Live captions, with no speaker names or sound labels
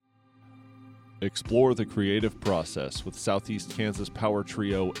Explore the creative process with Southeast Kansas power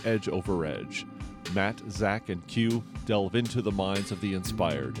trio Edge Over Edge. Matt, Zach, and Q delve into the minds of the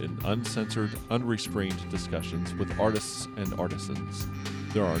inspired in uncensored, unrestrained discussions with artists and artisans.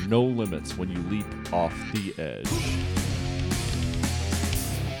 There are no limits when you leap off the edge.